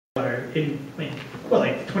water.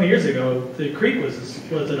 Like 20 years ago, the creek was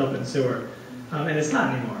an open sewer, and it's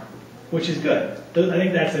not anymore, which is good. I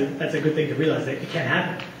think that's a good thing to realize that it can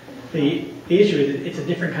happen. The issue is it's a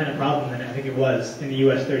different kind of problem than I think it was in the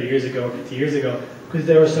U.S. 30 years ago or 50 years ago, because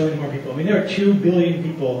there were so many more people. I mean, there are 2 billion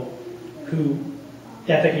people who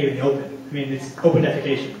defecate in the open. I mean, it's open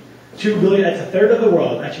defecation. 2 billion, that's a third of the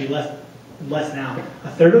world, actually less now,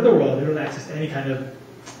 a third of the world who don't access any kind of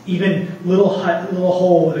even little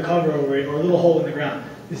hole with a cover over it or a little hole in the ground.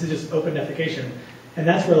 This is just open defecation. And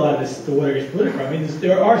that's where a lot of the water gets polluted from. I mean,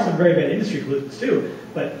 there are some very bad industry pollutants too,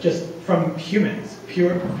 but just from humans,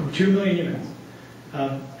 from 2 million humans.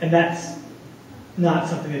 And that's not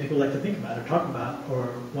something that people like to think about or talk about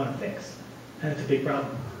or want to fix. And it's a big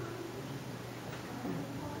problem.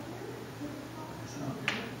 So,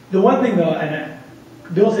 the one thing though,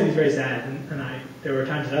 Bill said he's very sad, and there were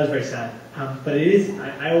times that I was very sad. But it is,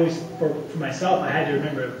 I always, for myself, I had to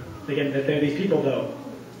remember, again, that there are these people though.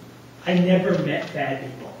 I never met bad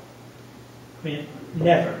people. I mean,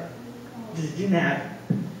 never. It just didn't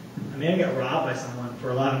happen. I mean, I got robbed by someone for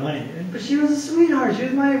a lot of money, but she was a sweetheart. She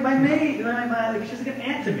was my mate. She was like an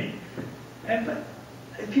aunt to me. But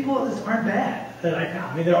people just aren't bad that I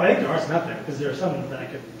found. I mean, I think there are some out there, because there are some that I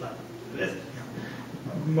could,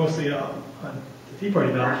 mostly on the Tea Party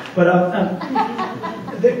about. But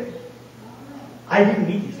I didn't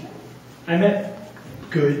meet these people. I met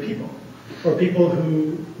good people, or people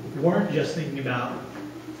who weren't just thinking about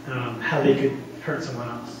how they could hurt someone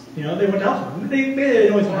else. You know, they want to help someone. They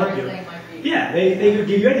didn't always want to help you. Yeah, they could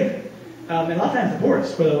give you anything. And a lot of times the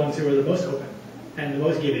poorest were the ones who were the most open, and the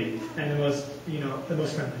most giving, and the most, the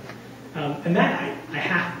most friendly. And that I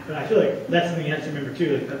have, but I feel like that's something you have to remember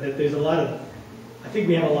too. That there's a lot of, I think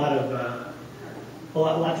we have a lot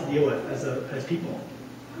to deal with as people.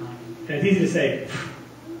 And it's easy to say,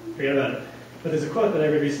 forget about it. But there's a quote that I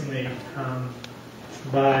read recently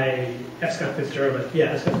by F. Scott Fitzgerald,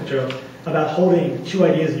 about holding 2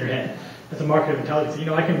 ideas in your head. That's a marker of intelligence. You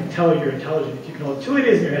know, I can tell you're intelligent if you can hold 2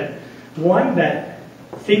 ideas in your head. One, that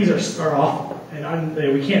things are awful, and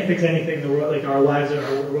we can't fix anything. The world, like our lives,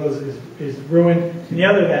 our world is ruined. And the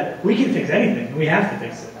other, that we can fix anything, and we have to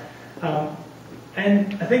fix it.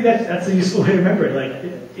 And I think that's a useful way to remember it. Like,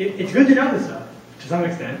 it's good to know this stuff to some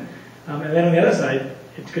extent. And then on the other side,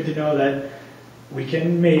 it's good to know that we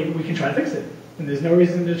can try to fix it. And there's no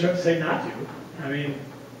reason to try to say not to. I mean,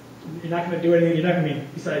 you're not going to do anything. You're not going to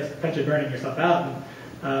besides potentially burning yourself out.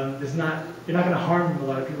 And you're not going to harm a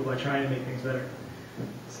lot of people by trying to make things better.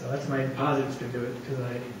 So that's my positive spin to it, because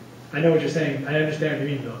I know what you're saying. I understand what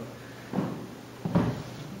you mean, Bill.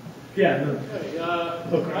 Yeah. No. Okay,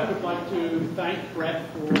 I would like to thank Brett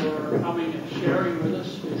for coming and sharing with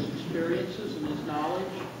us his experiences and his knowledge.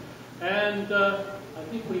 And I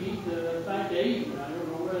think we need to thank Abe, I don't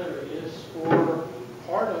know where he is, for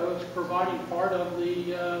providing part of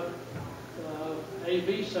the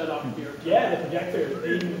AV setup here. Yeah, the projector.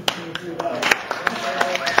 They even threw it out.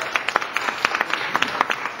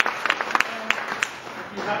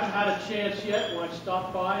 If you haven't had a chance yet, why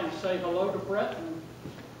stop by and say hello to Brett and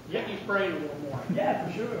get his brain a little more. Yeah,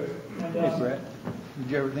 for sure. And, hey, Brett, did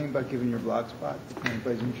you ever think about giving your blog spot if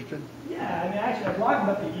anybody's interested? Yeah, I mean, actually, I blogged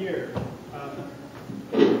about the year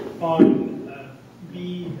on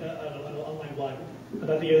an online blog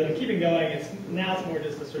about the year that I'm keeping going. Now it's more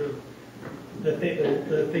just the sort of the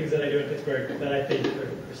things that I do in Pittsburgh that I think are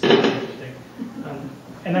so interesting.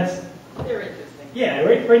 And that's they're interesting. Yeah,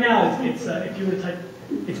 right now it's if you were to type,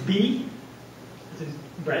 it's B, it's in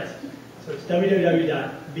Brett, so it's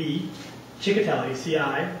www.b Ciccatelli,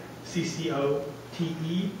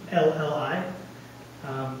 CICCOTELLI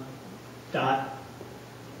dot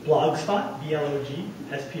blogspot,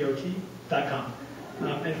 BLOGSPOT.com.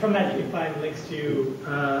 And from that you can find links to,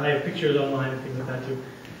 I have pictures online and things like that too.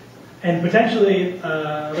 And potentially,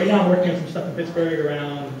 right now I'm working on some stuff in Pittsburgh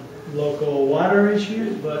around local water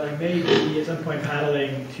issues, but I may be at some point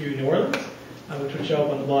paddling to New Orleans, which would show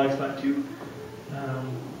up on the blogspot too.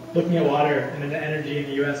 Looking at water and the energy in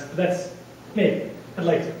the U.S. But that's, maybe. I'd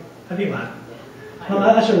like to. I think it'll happen. I'm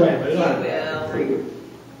not sure when, but it'll happen.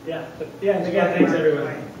 Yeah, and again, thanks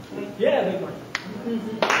everyone. Yeah, big one.